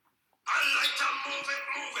move it,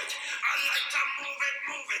 move it. I like to move it,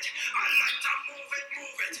 move it. I like to move it,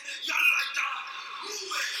 move it. You like to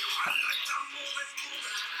move it. I like to move it, move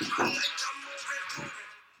it. I like to move it, move it.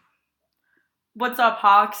 What's up,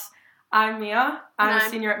 Hawks? I'm Mia. I'm a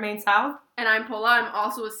senior at Maine South. And I'm Paula. I'm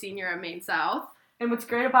also a senior at Maine South. And what's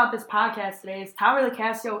great about this podcast today is Tyler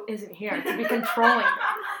LaCasio isn't here to be controlling.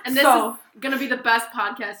 And this is going to be the best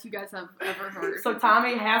podcast you guys have ever heard. So,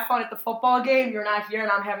 Tommy, have fun at the football game. You're not here,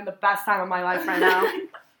 and I'm having the best time of my life right now.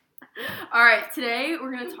 All right, today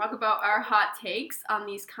we're going to talk about our hot takes on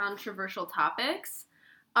these controversial topics.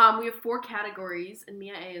 We have 4 categories, and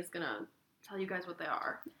Mia A is going to tell you guys what they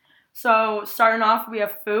are. So, starting off, we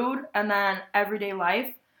have food, and then everyday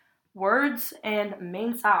life, words, and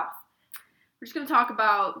Maine South. We're just going to talk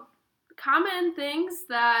about common things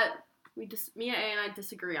that Mia A and I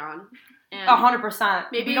disagree on. And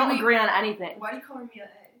 100%. Maybe we don't agree on anything. Why do you call her Mia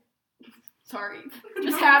A? Sorry.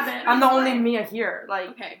 Just have it. I'm the only Mia here.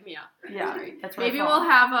 Okay, Mia. Yeah. Sorry. That's what Maybe we'll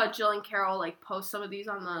have Jill and Carol post some of these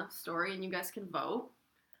on the story, and you guys can vote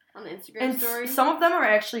on the Instagram story. Some of them are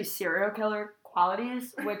actually serial killer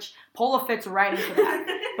qualities, which Paula fits right into that.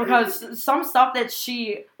 Because some stuff that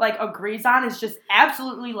she, agrees on is just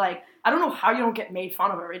absolutely, I don't know how you don't get made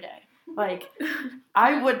fun of every day.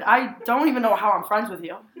 I don't even know how I'm friends with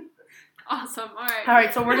you. Awesome. All right. All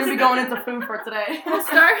right, so we're going to be going into food for today. We'll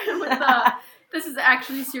start with this is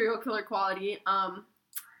actually serial killer quality.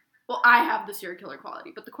 Well, I have the serial killer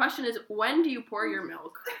quality, but the question is, when do you pour your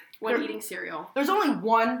milk when eating cereal? There's only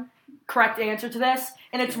one correct answer to this,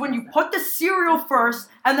 and it's when you put the cereal first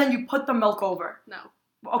and then you put the milk over. No.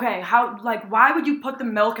 Okay, why would you put the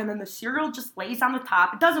milk and then the cereal just lays on the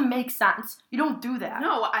top? It doesn't make sense. You don't do that.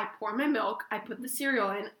 No, I pour my milk, I put the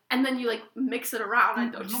cereal in, and then you, mix it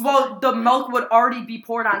around. Well, the milk would already be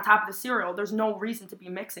poured on top of the cereal. There's no reason to be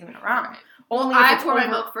mixing it around. Right. Only I pour my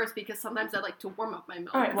milk first because sometimes I like to warm up my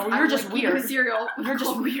milk. All right, well, you're just weird. The cereal. You're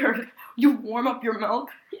just weird. You warm up your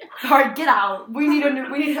milk? Yeah. All right, get out.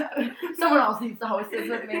 Someone else needs to host this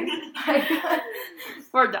with me.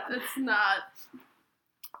 We're done. That's not...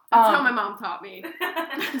 That's how my mom taught me.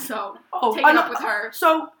 So, take it up with her.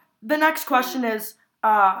 So, the next question is,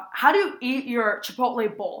 how do you eat your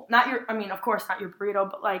Chipotle bowl? Of course, not your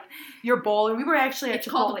burrito, but, your bowl. And we were actually at It's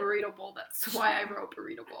Chipotle. called a burrito bowl. That's why I wrote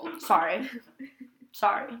burrito bowl. Sorry.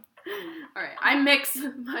 All right. I mix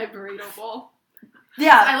my burrito bowl.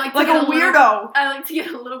 Yeah, I like a weirdo. I like to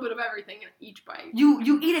get a little bit of everything in each bite. You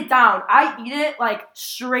eat it down. I eat it,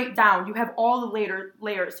 straight down. You have all the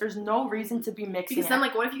layers. There's no reason to be mixing because then,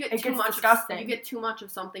 what if you get too much? Disgusting. You get too much of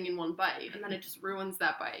something in one bite, and then it just ruins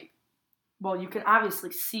that bite. Well, you can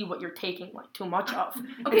obviously see what you're taking, too much of.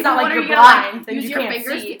 Okay, it's not but like you're gonna, blind and use you your can't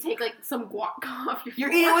fingers see. to take, some guac off your You're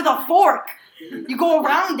fork. eating with a fork. You go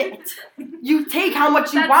around it. You take how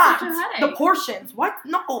much you That's want. such a headache. The portions. What?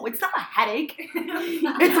 No, it's not a headache.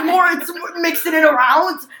 It's more mixing it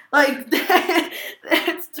around.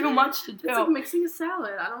 It's too much to do. It's like mixing a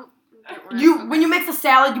salad. I don't get When you mix a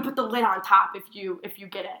salad, you put the lid on top if you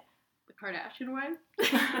get it. the Kardashian way.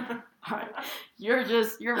 Alright. You're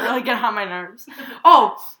really getting on my nerves.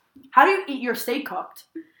 Oh, how do you eat your steak cooked?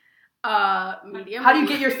 Medium. How do you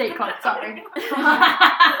get your steak cooked? Sorry.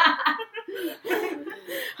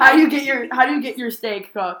 How do you get your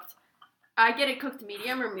steak cooked? I get it cooked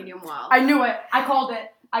medium or medium well. I knew it. I called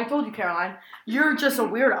it. I told you, Caroline. You're just a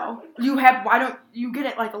weirdo. Why don't you get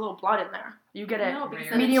it a little blood in there? You get it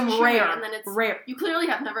medium it's rare. and then it's rare. You clearly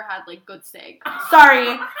have never had good steak.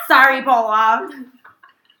 Sorry, Paula.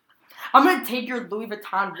 I'm gonna take your Louis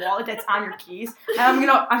Vuitton wallet that's on your keys, and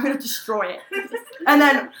I'm gonna destroy it. And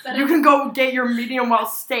then you can go get your medium well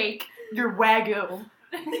steak, your Wagyu.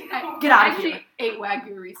 Get out of here. I actually ate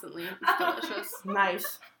Wagyu recently. It's delicious.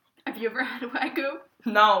 Nice. Have you ever had Wagyu?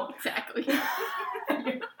 No. Exactly.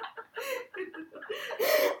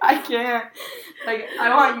 I can't. I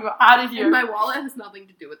want you out of here. And my wallet has nothing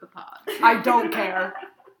to do with the pod. I don't care.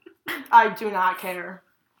 I do not care.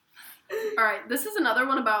 Alright, this is another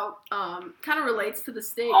one about, kind of relates to the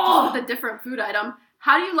steak, just with a different food item.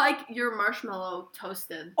 How do you like your marshmallow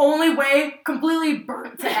toasted? Only way, completely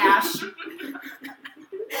burnt to ash.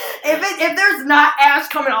 If there's not ash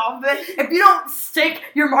coming off of it, if you don't stick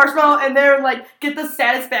your marshmallow in there and get the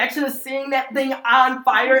satisfaction of seeing that thing on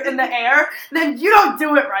fire in the air, then you don't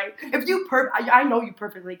do it right. If you I know you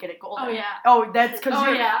perfectly get it golden. Oh yeah. Oh, that's because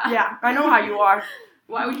yeah, I know how you are.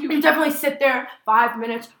 Why would you? You definitely sit there 5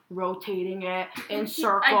 minutes rotating it in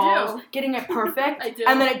circles, I do. getting it perfect, I do.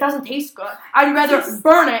 and then it doesn't taste good. I'd rather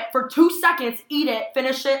burn it for 2 seconds, eat it,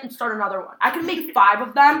 finish it, and start another one. I could make 5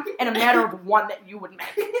 of them in a matter of 1 that you would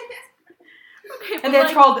make. Okay, but And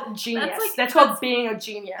that's like, called genius. like- That's called being a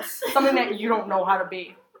genius. Something that you don't know how to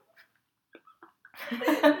be.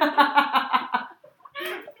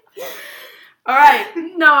 All right.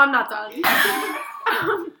 No, I'm not done.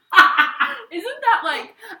 Isn't that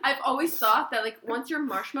like, I've always thought that like once your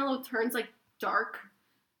marshmallow turns like dark,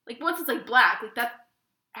 like once it's like black, like that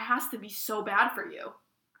has to be so bad for you.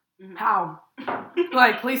 How?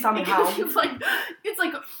 Like, please tell me how. It's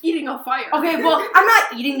like eating a fire. Okay, well, I'm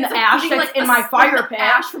not eating the It's like ash eating, that's like, in a- my fire like the pit.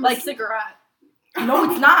 ash from Like, a cigarette. no,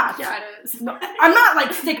 it's not. Yeah, it is. No, I'm not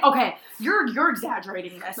like stick. Okay, you're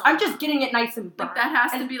exaggerating this. I'm just getting it nice and Like burnt. that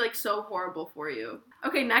has to And- be like so horrible for you.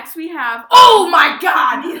 Okay, next we have Oh my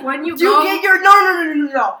God! when you Do you go. get your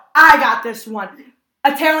no? I got this one.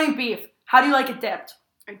 Italian beef. How do you like it dipped?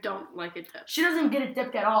 I don't like it dipped. She doesn't get it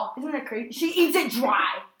dipped at all. Isn't that crazy? She eats it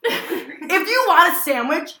dry. If you want a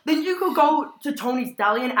sandwich, then you could go to Tony's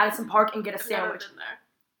Deli in Addison Park and get a I've never sandwich.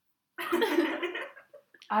 been there.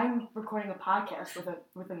 I'm recording a podcast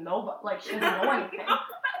with a nobody. Like, she doesn't know anything.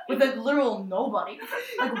 With a literal nobody.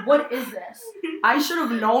 Like, what is this? I should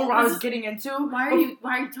have known what I was getting into. Why are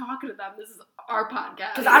you talking to them? This is our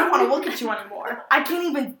podcast. Because I don't want to look at you anymore. I can't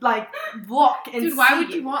even, like, look and Dude, why see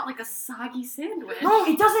would you want like a soggy sandwich? No,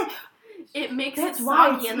 it doesn't. It makes That's it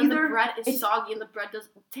why soggy, it's and then the either- bread is it's- soggy, and the bread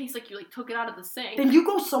doesn't taste like you like took it out of the sink. Then you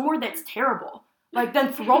go somewhere that's terrible. Like,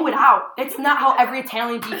 then throw it out. That's not how every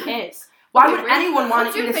Italian beef is. Why Okay, would Rich, anyone want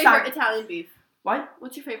what's to eat your a favorite side? Italian beef? What?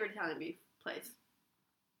 What's your favorite Italian beef place?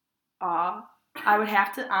 I would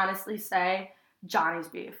have to honestly say Johnny's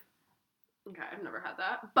beef. Okay, I've never had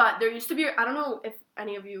that. But there used to be, I don't know if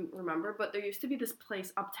any of you remember, but there used to be this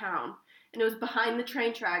place uptown, and it was behind the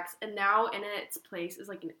train tracks, and now in its place is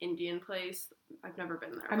like an Indian place. I've never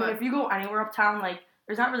been there. I mean, if you go anywhere uptown, like,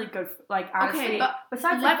 there's not really good, like, honestly. Okay, but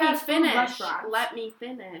besides let like, me fast food finish. restaurants. Let me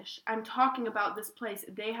finish. I'm talking about this place.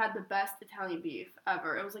 They had the best Italian beef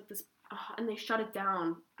ever. It was like this, and they shut it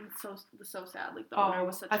down. It was so sad. Like the owner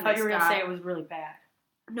was such I a thought nice you were going to guy. say it was really bad.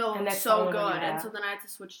 No, And it was that's the so only one you good. And have. so then I had to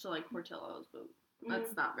switch to like Portillo's, but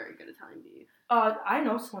that's not very good Italian beef. I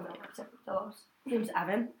know someone that works at Portillo's. His name's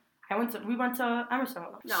Evan. We went to Emerson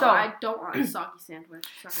with him. No, So, I don't want a soggy sandwich.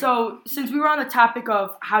 Sorry. So, since we were on the topic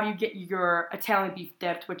of how do you get your Italian beef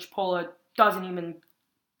dipped, which Paula doesn't even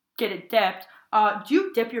get it dipped, do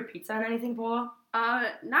you dip your pizza in anything, Paula?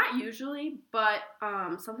 Not usually, but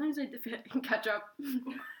sometimes I dip it in ketchup.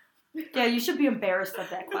 Yeah, you should be embarrassed of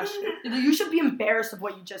that question. You should be embarrassed of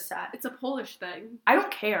what you just said. It's a Polish thing. I don't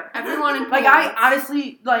care. Everyone in Like, Poland. I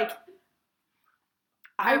honestly, like,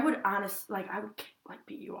 I would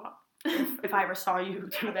beat you up if I ever saw you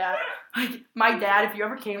do that. Like, my dad, if you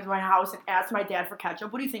ever came to my house and asked my dad for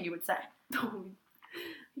ketchup, what do you think he would say?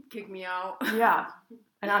 He'd kick me out. Yeah,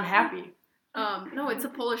 and I'm happy. No, it's a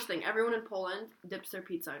Polish thing. Everyone in Poland dips their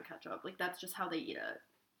pizza in ketchup. Like, that's just how they eat it.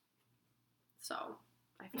 So,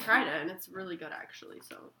 I've tried it, and it's really good, actually.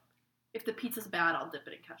 So, if the pizza's bad, I'll dip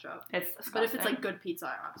it in ketchup. It's disgusting. But if it's, like, good pizza,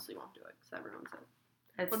 I obviously won't do it, because everyone's it.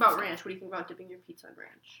 It's What about disgusting. ranch? What do you think about dipping your pizza in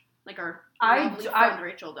ranch? Like our I- lovely I- friend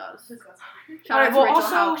Rachel does. Disgusting. Shout Alright, out to well, Rachel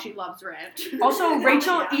also- Hauk, she loves ranch. Also,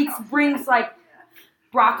 Rachel brings, like,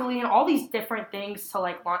 broccoli and all these different things to,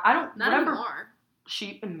 like, lunch. I don't, Not whatever. anymore.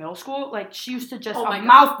 She, in middle school, like, she used to just, Oh my a God.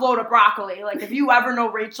 mouthful of broccoli. Like, if you ever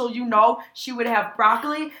know Rachel, you know she would have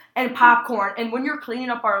broccoli and popcorn. And when you're cleaning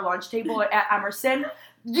up our lunch table at Emerson,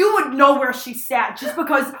 you would know where she sat just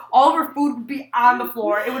because all of her food would be on the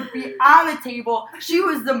floor. It would be on the table. She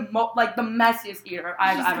was the the messiest eater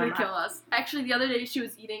I've She's ever gonna met. kill us. Actually, the other day she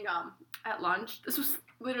was eating at lunch. This was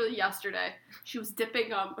literally yesterday. She was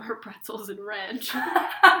dipping her pretzels in ranch.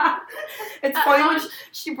 It's At funny when lunch.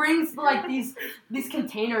 she brings like these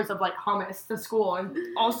containers of like hummus to school, and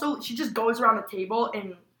also she just goes around the table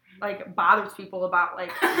and like bothers people about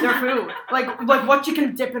like their food, like what you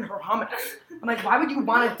can dip in her hummus. I'm like, why would you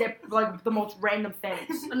want to dip like the most random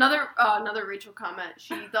things? Another Rachel comment.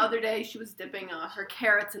 The other day she was dipping her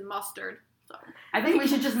carrots in mustard. So I think we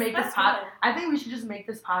should just make this That's I think we should just make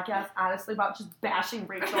this podcast honestly about just bashing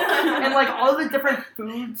Rachel and like all the different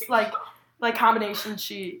foods like combinations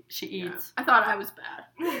she eats. I thought I was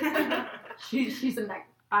bad. She's a neck.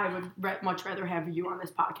 I would much rather have you on this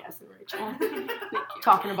podcast than Rachel Thank you.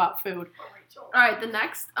 talking about food. All right, the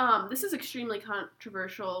next. This is extremely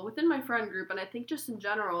controversial within my friend group, and I think just in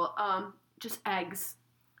general. Just eggs.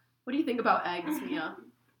 What do you think about eggs, Mia?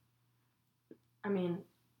 I mean,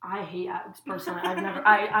 I hate eggs personally.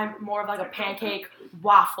 I'm more of like a pancake,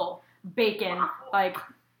 waffle, bacon. Like,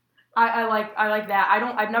 I like that.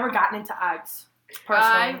 I've never gotten into eggs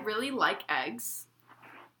personally. I really like eggs.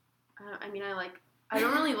 I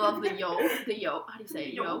don't really love the yolk. The yolk. How do you say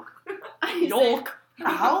it? Yolk. How do you say it? Yolk. The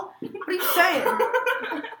hell? What are you saying?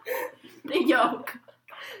 The yolk.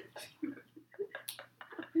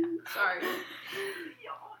 Sorry.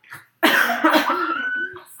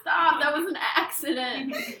 Stop, that was an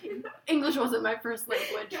accident. English wasn't my first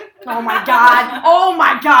language. Oh my god. Oh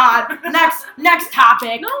my god. Next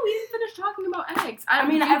topic. No, we didn't finish talking about eggs. I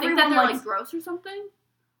mean, do you think that everyone they're likes- like gross or something?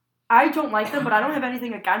 I don't like them, but I don't have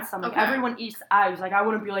anything against them. Like, Okay. everyone eats eggs. Like, I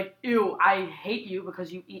wouldn't be like, ew, I hate you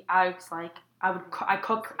because you eat eggs. Like, I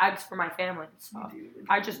cook eggs for my family and stuff.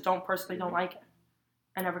 I just don't like it.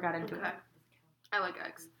 I never got into Okay. it. I like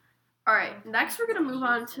eggs. Alright, next we're gonna move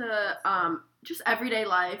on to just everyday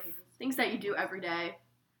life, things that you do every day,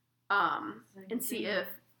 and see if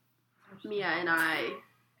Mia and I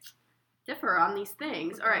differ on these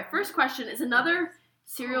things. Alright, first question is another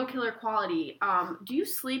serial killer quality. Do you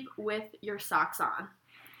sleep with your socks on?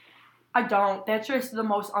 I don't. That's just the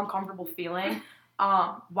most uncomfortable feeling.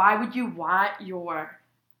 Why would you want your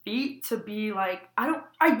feet to be like? I Why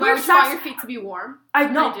wear would you want socks. your feet to be warm? I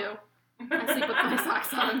know. I do. I sleep with my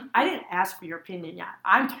socks on. I didn't ask for your opinion yet.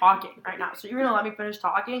 I'm talking right now, so you're gonna let me finish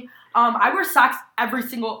talking. I wear socks every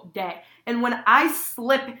single day, and when I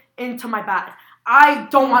slip into my bed, I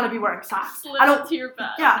don't want to be wearing socks. Slip I don't. into your bed.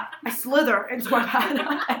 Yeah, I slither into my bed.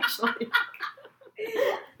 Actually,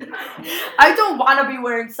 I don't want to be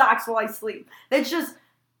wearing socks while I sleep. It's just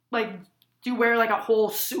like, do you wear like a whole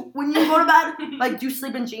suit when you go to bed? Like, do you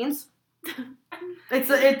sleep in jeans? It's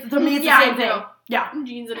to me, it's Yeah, the same I thing. do. Yeah.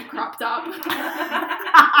 Jeans and a crop top.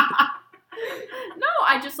 No,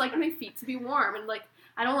 I just like my feet to be warm, and like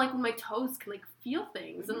I don't like when my toes can like feel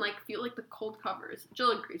things and like feel like the cold covers.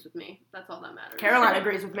 Jill agrees with me. That's all that matters. Caroline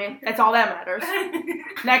agrees with me. That's all that matters.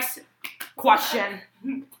 Next question.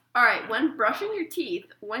 All right, when brushing your teeth,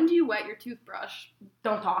 when do you wet your toothbrush?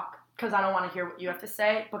 Don't talk, because I don't want to hear what you have to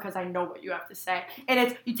say, because I know what you have to say. And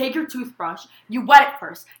it's, you take your toothbrush, you wet it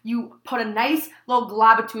first, you put a nice little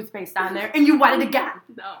glob of toothpaste on there, and you wet it again.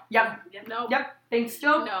 No. Yep. No. Yep. Thanks,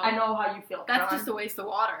 Joe. No. I know how you feel. That's Caroline. just a waste of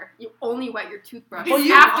water. You only wet your toothbrush Well,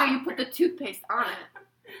 after you put the toothpaste on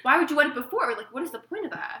it. Why would you wet it before? Like, what is the point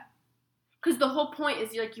of that? Because the whole point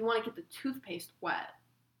is you want to get the toothpaste wet,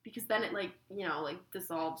 because then it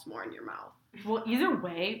dissolves more in your mouth. Well, either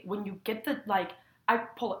way, when you get the, I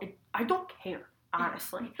pull it, I don't care,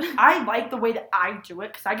 honestly. I like the way that I do it,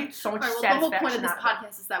 because I get so much All right, well, the satisfaction whole point of this out of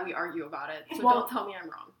podcast is that we argue about it, so Well- don't tell me I'm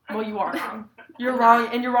wrong. it. Well, you are wrong. You're wrong,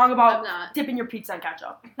 and you're wrong about I'm not. dipping your pizza in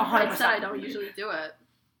ketchup. I 100%. said I don't usually do it.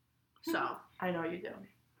 So, I know you do.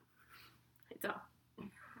 I don't.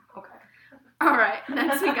 Okay. All right,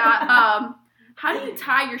 next we got, how do you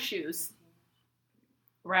tie your shoes?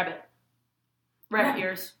 Rabbit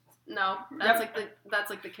ears. No, that's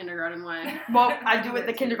like the kindergarten way. Well, I do it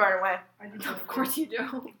the kindergarten way. Of course you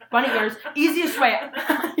do. Bunny ears. Easiest way.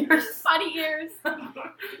 Funny ears.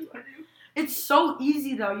 It's so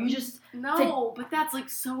easy, though. You just... No, but that's like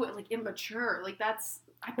so like immature. Like that's.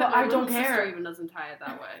 I bet Well, my I don't little sister care. even doesn't tie it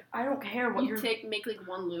that way. I don't care what You you're... make like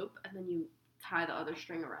one loop and then you tie the other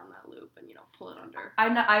string around that loop and pull it under. I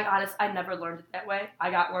never learned it that way.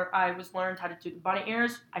 I was learned how to do the bunny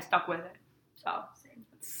ears. I stuck with it. So,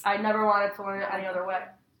 I never wanted to learn it any other way.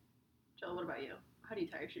 Jill, what about you? How do you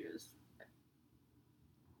tie your shoes?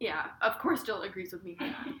 Yeah, of course Jill agrees with me.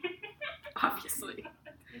 Obviously.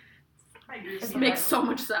 I agree It It makes so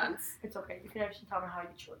much sense. It's okay. You can actually tell me how you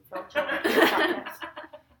feel.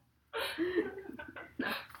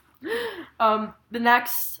 The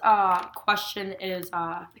next question is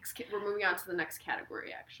We're moving on to the next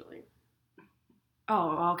category, actually.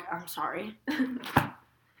 oh, okay, I'm sorry.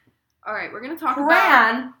 All right, we're gonna talk about.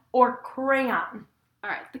 Crayon or crayon? All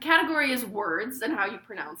right, the category is words and how you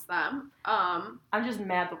pronounce them. I'm just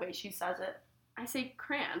mad the way she says it. I say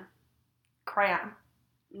crayon. Crayon.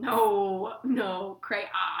 No, crayon.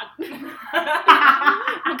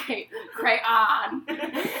 Okay, crayon.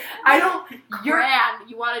 I don't. You're Crayon.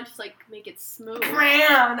 You want to just make it smooth.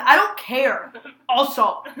 crayon. I don't care.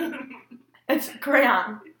 Also, it's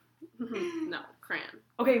crayon. No, crayon.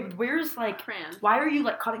 Okay, where's Crayon. why are you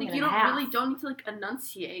cutting it You in half? don't need to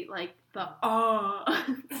enunciate the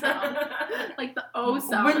sound, like the O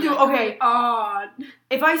sound. Okay. On.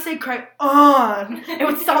 If I say crayon, it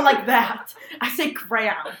would sound like that. I say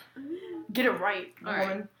crayon. Get it right, All right.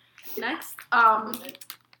 woman. Next,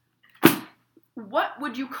 what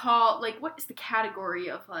would you call what is the category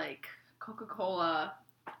of Coca-Cola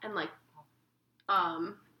and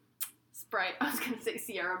Sprite? I was gonna say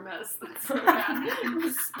Sierra Mist. That's so bad.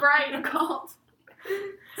 Sprite called.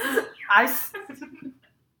 I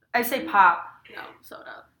say pop. No,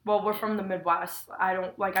 soda. Well, we're from the Midwest.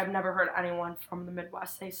 I've never heard anyone from the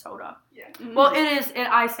Midwest say soda. Yeah. Well,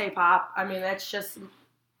 I say pop. I mean, that's just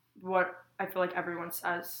what I feel like everyone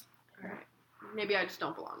says. Alright. Maybe I just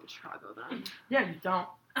don't belong in Chicago then. Yeah, you don't.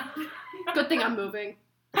 Good thing I'm moving.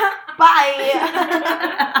 Bye!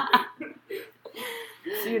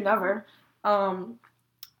 See you never.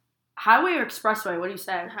 Highway or expressway? What do you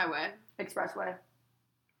say? Highway. Expressway.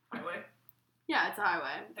 Highway. Yeah, it's a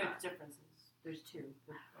highway. There's differences. There's two.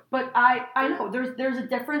 But I know there's a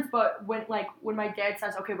difference. But when my dad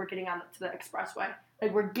says, okay, we're getting on to the expressway,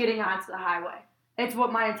 like we're getting onto the highway. It's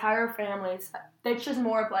what my entire family said. It's just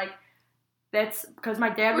more of like that's because my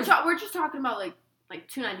dad was. We're just talking about like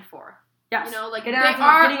 294. Yes. You know, like getting they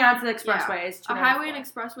onto the expressway is a highway and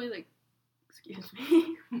expressway. Like, excuse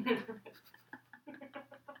me.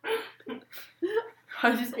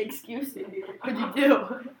 I just say, excuse me. What'd you do?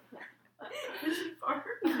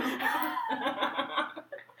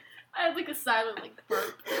 I had like a silent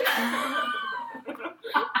burp.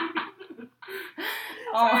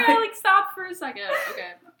 Sorry, I stopped for a second.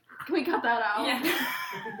 Okay. Can we cut that out? Yeah.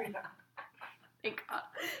 Thank God.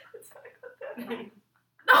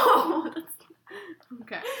 No!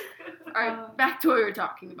 Okay. Alright, back to what we were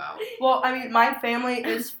talking about. Well, I mean, my family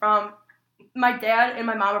is from. My dad and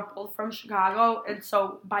my mom are both from Chicago, and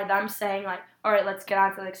so by them saying, like, all right, let's get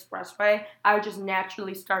onto the expressway, I just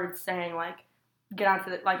naturally started saying, like, get onto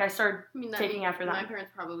the, like, I started taking after them. My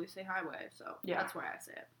parents probably say highway, so yeah. That's why I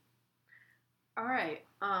say it. All right,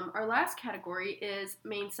 our last category is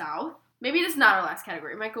Maine South. Maybe it is not our last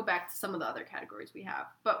category. It might go back to some of the other categories we have,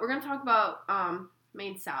 but we're going to talk about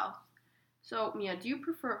Maine South. So, Mia, do you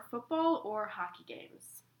prefer football or hockey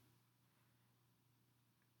games?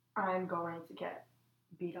 I'm going to get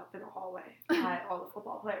beat up in the hallway by all the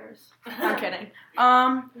football players. I'm kidding.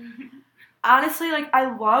 Honestly, like,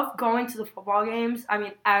 I love going to the football games. I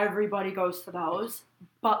mean, everybody goes to those.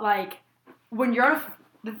 But, like, when you're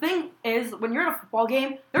the thing is, when you're in a football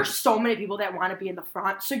game, there's so many people that want to be in the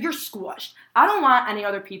front, so you're squished. I don't want any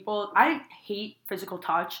other people. I hate physical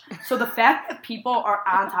touch. So the fact that people are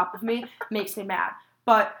on top of me makes me mad.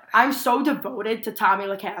 But I'm so devoted to Tommy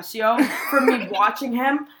LaCasio for me watching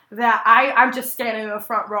him that I'm just standing in the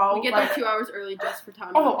front row. We get there 2 hours early just for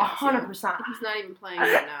Tommy. Oh, LaCasio. 100%. He's not even playing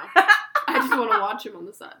right now. I just want to watch him on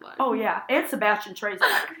the sideline. Oh, yeah. And Sebastian Trezak.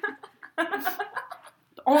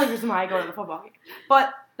 The only reason why I go to the football game.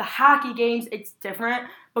 But the hockey games, it's different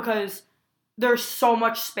because there's so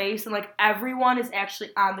much space and, like, everyone is actually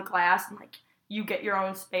on the glass and, like, you get your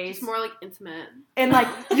own space. It's more, like, intimate. And, like,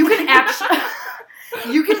 you can actually,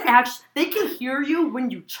 they can hear you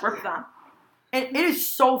when you trip them. And it is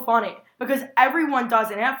so funny because everyone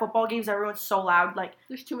does it. And at football games, everyone's so loud. Like,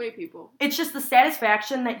 there's too many people. It's just the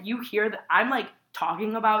satisfaction that you hear that I'm, like,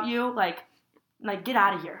 talking about you. Like get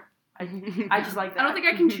out of here. I just like that. I don't think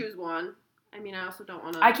I can choose one. I mean, I also don't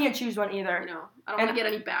want to. I can't choose one either. You know, I don't want to get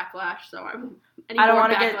any backlash, so I don't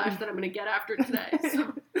want backlash that I'm going to get after today.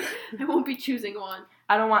 So I won't be choosing one.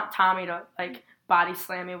 I don't want Tommy to, like, body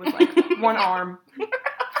slam me with, like, one arm.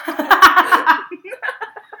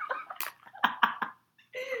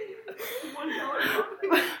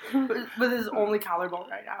 With his only collarbone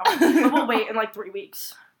right now. But we'll wait in, like, 3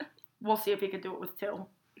 weeks. We'll see if he can do it with 2.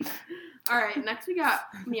 All right, next we got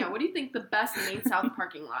Mia. What do you think the best Maine South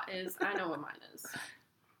parking lot is? I know what mine is.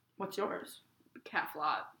 What's yours? Calf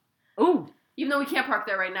lot. Ooh. Even though we can't park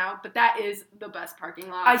there right now, but that is the best parking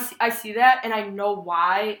lot. I see that, and I know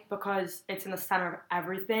why, because it's in the center of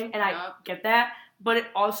everything, and I get that. But it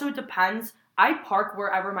also depends. I park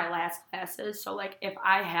wherever my last class is. So, like, if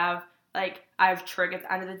I have trig at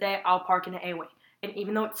the end of the day, I'll park in the A-wing. And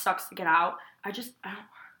even though it sucks to get out, I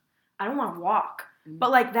don't want to walk.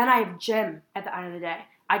 But, like, then I have gym at the end of the day.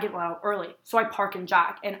 I get out early, so I park and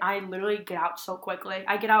jog, and I literally get out so quickly.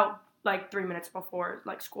 I get out, like, 3 minutes before,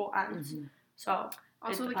 like, school ends. Mm-hmm. So,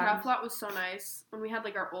 also, the calf lot was so nice. When we had,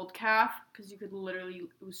 like, our old calf, because you could literally,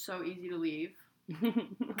 it was so easy to leave.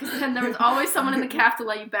 Because then there was always someone in the calf to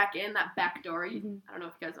let you back in, that back door. I don't know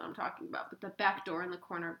if you guys know what I'm talking about, but the back door in the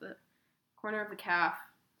corner of the calf,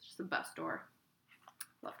 it's just the best door.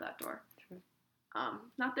 Love that door.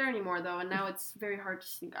 Not there anymore, though, and now it's very hard to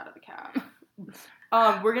sneak out of the calf.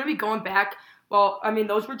 We're going to be going back. Well, I mean,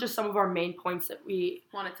 those were just some of our main points that we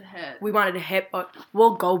wanted to hit, but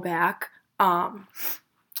we'll go back to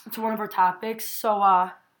one of our topics.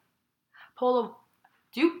 So, Polo,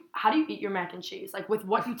 how do you eat your mac and cheese? Like, with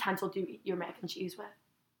what utensil do you eat your mac and cheese with?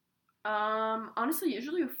 Honestly,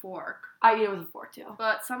 usually a fork. I eat it with a fork, too.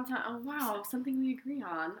 But sometimes, something we agree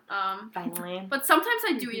on. Finally. But sometimes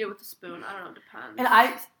I do eat it with a spoon. I don't know, it depends. And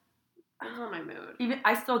depends on my mood.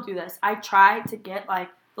 I still do this. I try to get, like,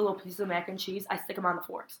 the little pieces of mac and cheese, I stick them on the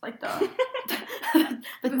forks, like the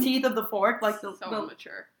the teeth of the fork, like the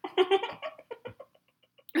mature.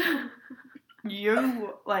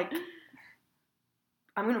 you like.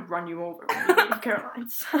 I'm gonna run you over when you leave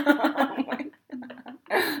Caroline's.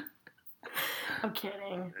 I'm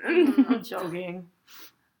kidding. I'm joking.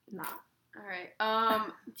 Nah. All right.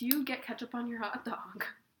 Do you get ketchup on your hot dog?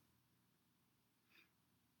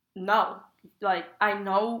 No. Like, I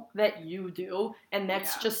know that you do, and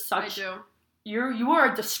that's just such. I do. You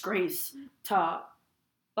are a disgrace to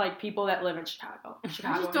like people that live in Chicago. I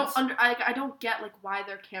just don't I don't get like why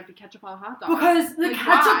there can't be ketchup on a hot dog. Because the like,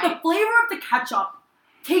 ketchup, why? the flavor of the ketchup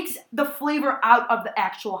takes the flavor out of the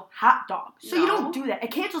actual hot dog. So you don't do that.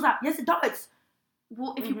 It cancels out. Yes, it does.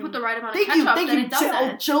 Well, if you put the right amount of ketchup, then it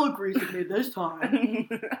doesn't. Chill agrees with me this time.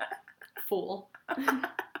 Fool.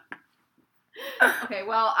 Okay,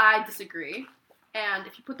 well, I disagree. And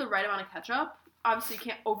if you put the right amount of ketchup, obviously you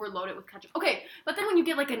can't overload it with ketchup. Okay, but then when you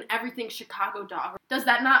get like an everything Chicago dog, does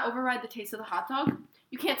that not override the taste of the hot dog?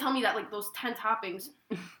 You can't tell me that like those 10 toppings,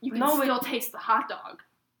 you can still taste the hot dog.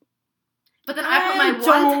 But then I put my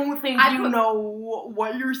don't think you know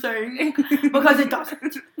what you're saying because it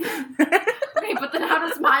doesn't. Okay, but then how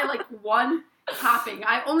does my like one topping?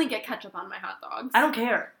 I only get ketchup on my hot dogs. I don't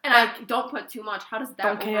care. And I don't put too much. How does that?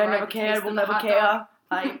 Don't care. Never cared. Will never care. Dog?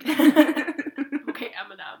 Like. Okay,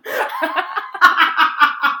 Eminem.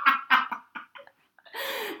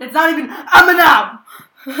 It's not even Eminem.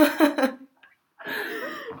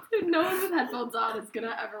 Dude, no one with headphones on is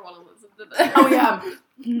gonna ever want to listen to this. Oh yeah.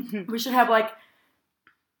 We should have like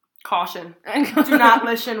caution. Do not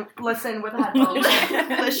listen with headphones.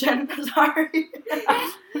 Listen. Sorry.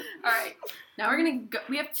 Alright. Now we're gonna go,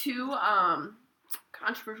 we have two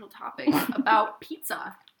controversial topics about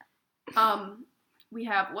pizza. We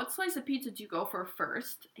have, what slice of pizza do you go for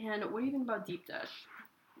first? And what do you think about deep dish?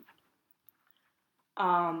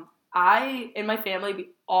 In my family, we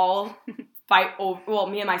all fight over, well,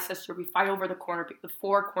 me and my sister, we fight over the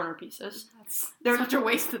 4 corner pieces. They're such a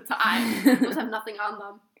waste of time. Those have nothing on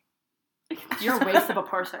them. You're a waste of a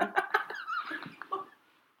person.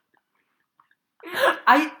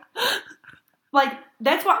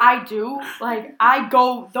 That's what I do. Like, I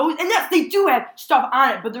go those, and yes, they do have stuff on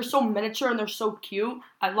it, but they're so miniature and they're so cute.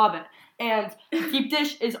 I love it. And deep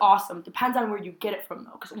dish is awesome. Depends on where you get it from,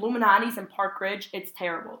 though. Because Illuminati's in Park Ridge, it's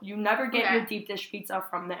terrible. You never get your deep dish pizza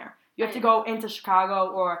from there. You have to go into Chicago,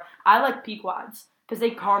 or I like Pequod's because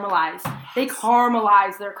they caramelize. They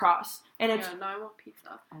caramelize their crust, and it's. Yeah, no, I want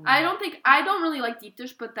pizza. I don't really like deep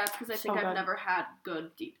dish, but that's because I think I've never had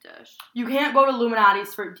good deep dish. You can't go to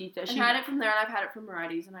Illuminati's for deep dish. I've had it from there, and I've had it from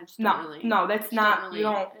Moretti's, and I just don't really. No, that's not. I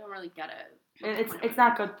don't really get it. It's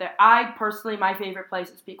not good there. I personally, my favorite place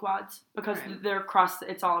is Pequod's because their crust.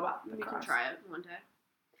 It's all about the crust. We can try it one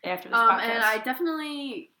day after this podcast. And I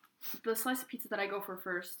definitely, the slice of pizza that I go for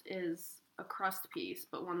first is a crust piece,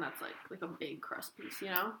 but one that's like a big crust piece, you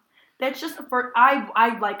know. That's just the first.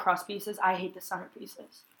 I like crust pieces. I hate the center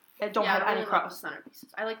pieces that don't have any crust. Like the center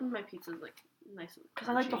pieces. I like when my pizza's like nice and because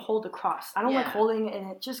I like to hold the crust. I don't like holding it,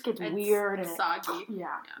 and it just gets weird and soggy.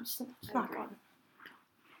 It's not good.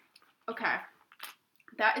 Okay,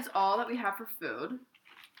 that is all that we have for food,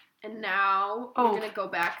 and now we're gonna go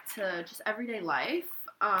back to just everyday life.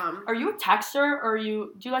 Are you a texter, or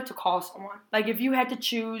do you like to call someone? Like, if you had to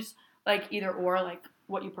choose, like, either or, like,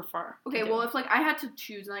 what you prefer? Okay, well, if, like, I had to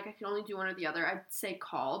choose, and, like, I could only do one or the other, I'd say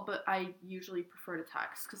call, but I usually prefer to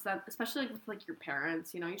text, because that, especially, like, with, like, your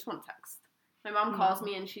parents, you know, you just want to text. My mom calls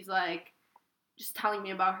me, and she's, like, just telling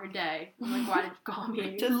me about her day. I'm like, why did you call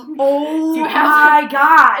me? Oh, my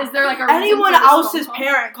God. Is there, like, a anyone else's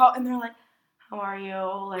parent call, and they're like, how are you?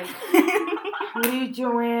 Like, what are you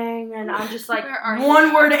doing? And I'm just like,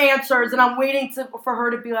 one-word answers, and I'm waiting for her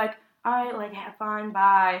to be like, all right, like, have fun,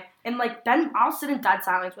 bye. And, like, then I'll sit in dead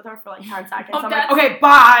silence with her for, like, 10 seconds. I'm like, okay,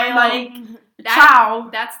 bye, ciao.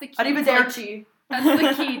 That's the key. Arrivederci. That's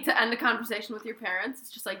the key to end a conversation with your parents. It's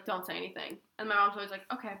just, like, don't say anything. And my mom's always like,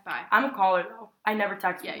 okay, bye. I'm a caller, though. I never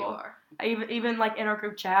text people. Yeah, you are. I even, like, in our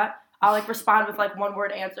group chat, I'll, like, respond with, like,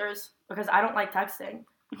 one-word answers because I don't like texting.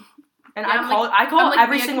 And I call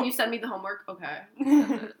every single. Can you send me the homework? Okay.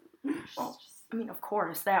 Well, I mean, of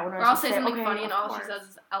course that. Or I'll say something funny, and all she says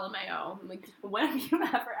is LMAO. I'm like, when have you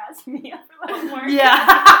ever asked me for the homework?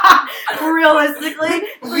 Yeah. Realistically,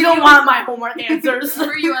 you don't want my homework answers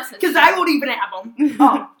for U.S. history because I won't even have them.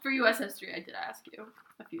 Oh, for U.S. history, I did ask you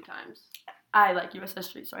a few times. I like U.S.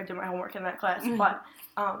 history, so I did my homework in that class. But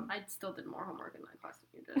I still did more homework in that class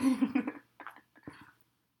than you did.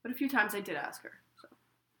 But a few times I did ask her. So.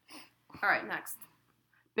 All right, next.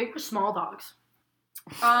 Big or small dogs?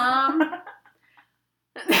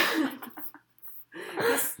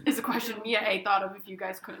 This is a question Mia A thought of if you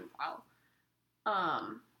guys couldn't tell.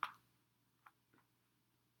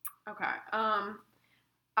 Okay.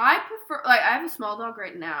 I prefer, like, I have a small dog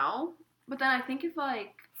right now, but then I think if,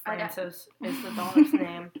 like, Francis is the dog's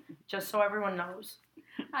name, just so everyone knows.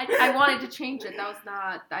 I wanted to change it.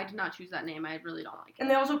 I did not choose that name. I really don't like it. And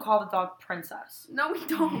they also call the dog Princess. No, we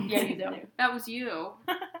don't. Yeah, you do. That was you.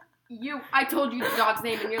 I told you the dog's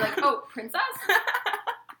name, and you're like, oh, Princess?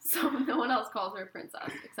 So no one else calls her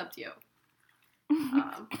Princess except you.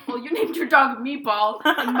 Well, you named your dog Meatball.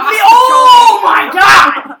 And Oh my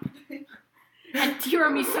god! And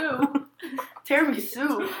Tiramisu.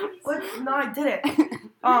 Tiramisu? What? No, I didn't.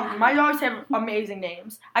 My dogs have amazing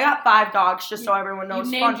names. I got 5 dogs, just so everyone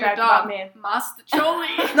knows. You Fun named your fact dog about me.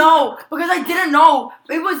 Mastacholi. No, because I didn't know.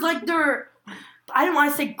 It was like I didn't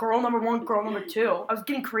want to say girl number 1, girl number 2. I was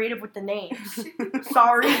getting creative with the names.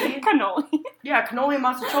 Sorry. Cannoli. Yeah, Cannoli and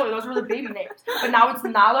Mastacholi, those were the baby names. But now it's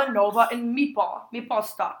Nala, Nova, and Meatball. Meatball's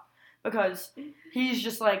stuck. Because he's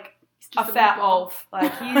just like a fat loaf.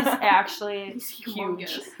 Like, he's actually He's huge.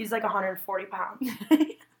 humongous. He's like 140 pounds.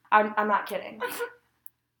 I'm not kidding.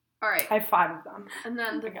 All right. I have 5 of them. And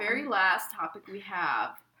then the Okay. very last topic we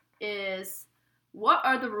have is, what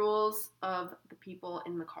are the rules of the people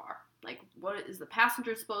in the car? Like, what is the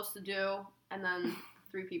passenger supposed to do? And then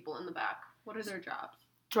 3 people in the back. What are their jobs?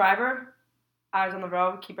 Driver, eyes on the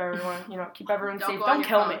road, keep everyone Don't safe. go on Don't your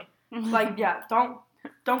kill me. Like, yeah, don't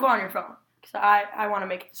go on your phone. Because I want to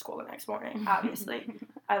make it to school the next morning, obviously.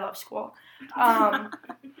 I love school.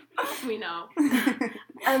 We know.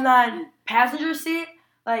 And then passenger seat,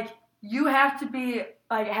 like, you have to be,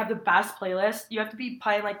 like, have the best playlist. You have to be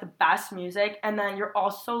playing, like, the best music. And then you're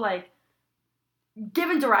also, like,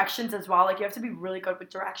 given directions as well. Like, you have to be really good with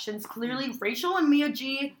directions. Clearly, Rachel and Mia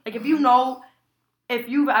G, like, if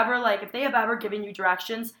they have ever given you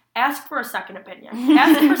directions, ask for a second opinion.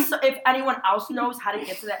 Ask for if anyone else knows how to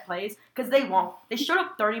get to that place, because they won't. They showed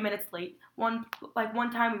up 30 minutes late. One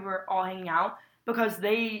time we were all hanging out because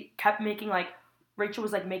they kept making, like, Rachel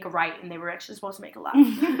was like, make a right, and they were actually supposed to make a left.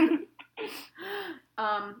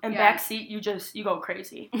 And yeah. backseat, you go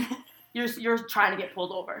crazy. You're trying to get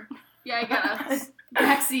pulled over. Yeah, I guess.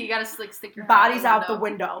 Backseat, you gotta, like, stick your head Bodies out the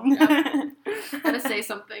window. Yep. Gotta say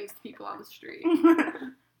some things to people on the street.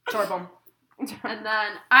 Torb 'em. And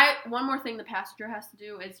then one more thing the passenger has to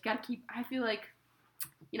do is you gotta keep, I feel like,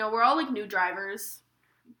 we're all, like, new drivers.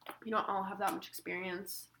 We don't all have that much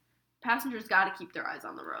experience. Passengers gotta keep their eyes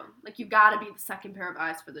on the road. Like, you gotta be the second pair of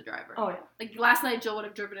eyes for the driver. Oh, yeah. Like, last night Jill would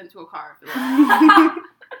have driven into a car. I feel like.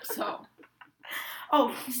 So.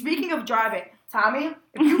 Oh, speaking of driving, Tommy,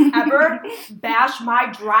 if you ever bash my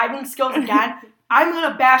driving skills again, I'm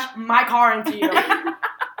gonna bash my car into you.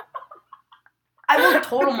 I will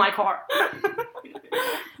total my car.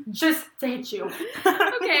 Just to hit you.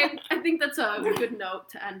 Okay, I think that's a good note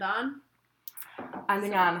to end on.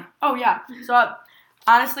 Ending on. Oh, yeah. So,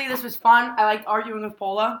 honestly, this was fun. I liked arguing with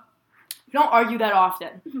Paula. We don't argue that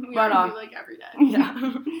often. We But, argue, like, every day.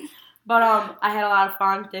 Yeah. But I had a lot of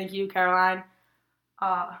fun. Thank you, Caroline,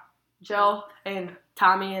 Jill, and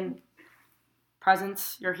Tommy, and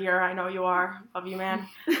Presence. You're here. I know you are. Love you, man.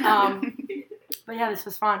 But yeah, this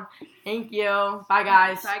was fun. Thank you. Bye,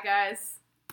 guys. Bye, guys.